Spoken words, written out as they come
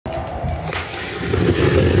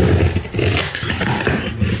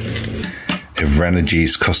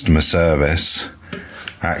Renogy's customer service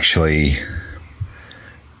actually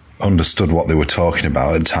understood what they were talking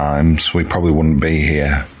about at times, we probably wouldn't be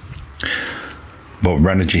here. But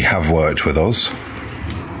Renogy have worked with us,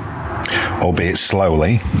 albeit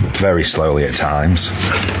slowly, very slowly at times.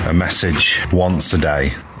 A message once a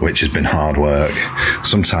day, which has been hard work.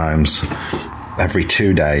 Sometimes every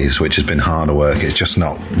 2 days, which has been harder work. It's just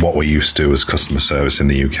not what we're used to as customer service in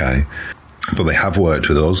the UK. But they have worked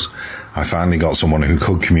with us. I finally got someone who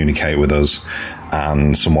could communicate with us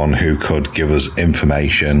and someone who could give us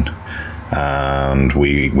information, and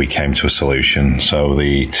we came to a solution. So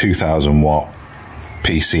the 2000 watt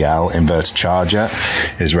PCL inverter charger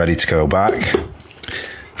is ready to go back,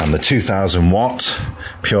 and the 2000 watt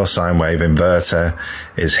pure sine wave inverter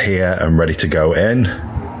is here and ready to go in.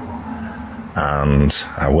 And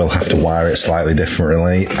I will have to wire it slightly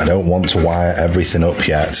differently. I don't want to wire everything up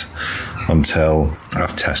yet until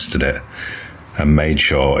I've tested it and made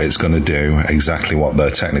sure it's going to do exactly what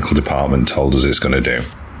the technical department told us it's going to do.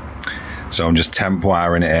 So I'm just temp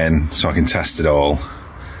wiring it in so I can test it all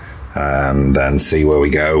and then see where we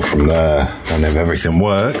go from there. And if everything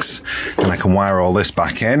works, then I can wire all this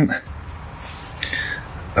back in.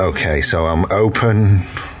 Okay, so I'm open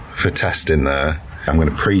for testing there. I'm going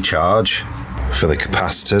to pre-charge for the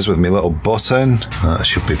capacitors with my little button. That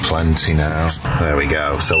should be plenty now. There we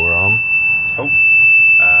go, so we're on. Oh,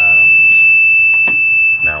 and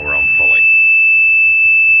now we're on fully.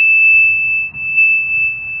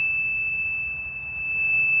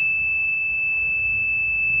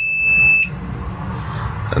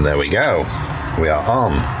 And there we go, we are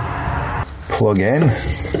on. Plug in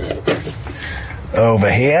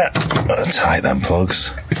over here, tight them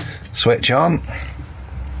plugs, switch on,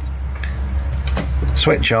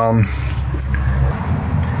 switch on.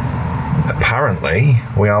 Apparently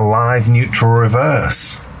we are live neutral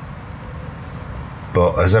reverse,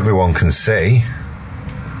 but as everyone can see,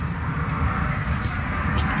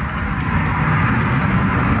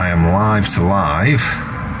 I am live to live,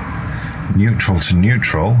 neutral to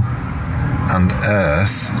neutral, and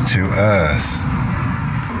earth to earth.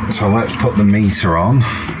 So let's put the meter on,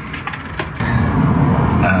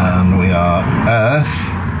 and we are earth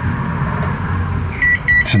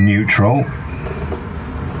to neutral,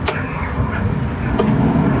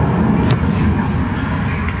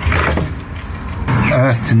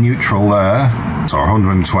 earth to neutral there, so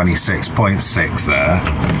 126.6 there.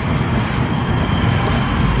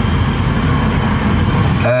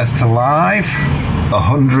 Earth to live,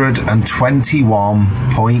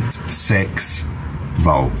 121.6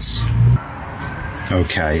 volts.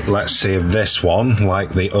 Okay, let's see if this one,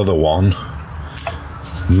 like the other one,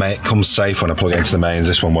 comes safe when I plug it into the mains.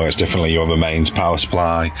 This one works differently. You have a mains power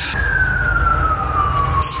supply.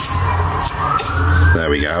 There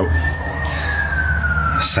we go.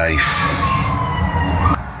 Safe.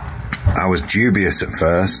 I was dubious at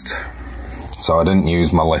first, so I didn't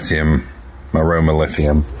use my lithium, my Roma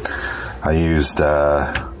lithium. I used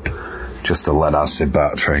just a lead acid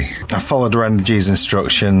battery. I followed Renogy's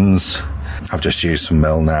instructions. I've just used some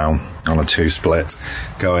mil now on a 2-split,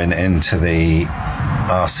 going into the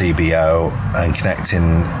RCBO and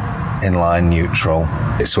connecting inline neutral.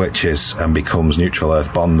 It switches and becomes neutral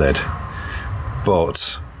earth bonded,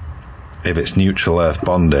 but if it's neutral earth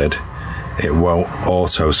bonded, it won't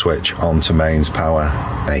auto switch onto mains power.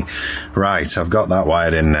 Okay. Right, I've got that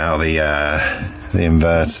wired in now, the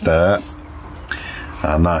inverter there,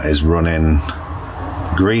 and that is running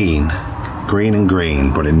green and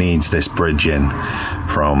green, but it needs this bridging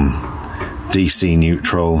from DC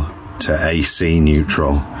neutral to AC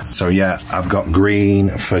neutral. So yeah, I've got green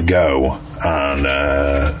for go, and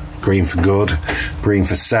green for good, green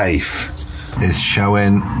for safe. It's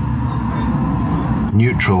showing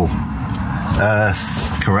neutral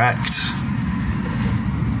earth correct,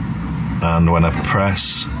 and when I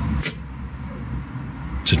press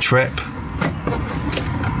to trip,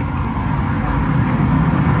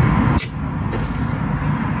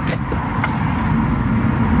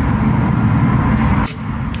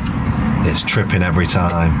 it's tripping every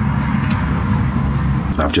time.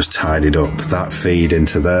 I've just tidied up that feed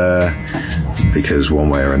into there, because one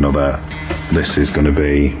way or another this is going to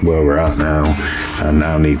be where we're at now, and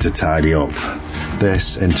now need to tidy up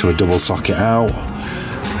this into a double socket out,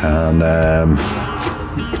 and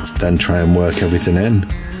then try and work everything in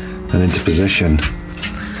and into position.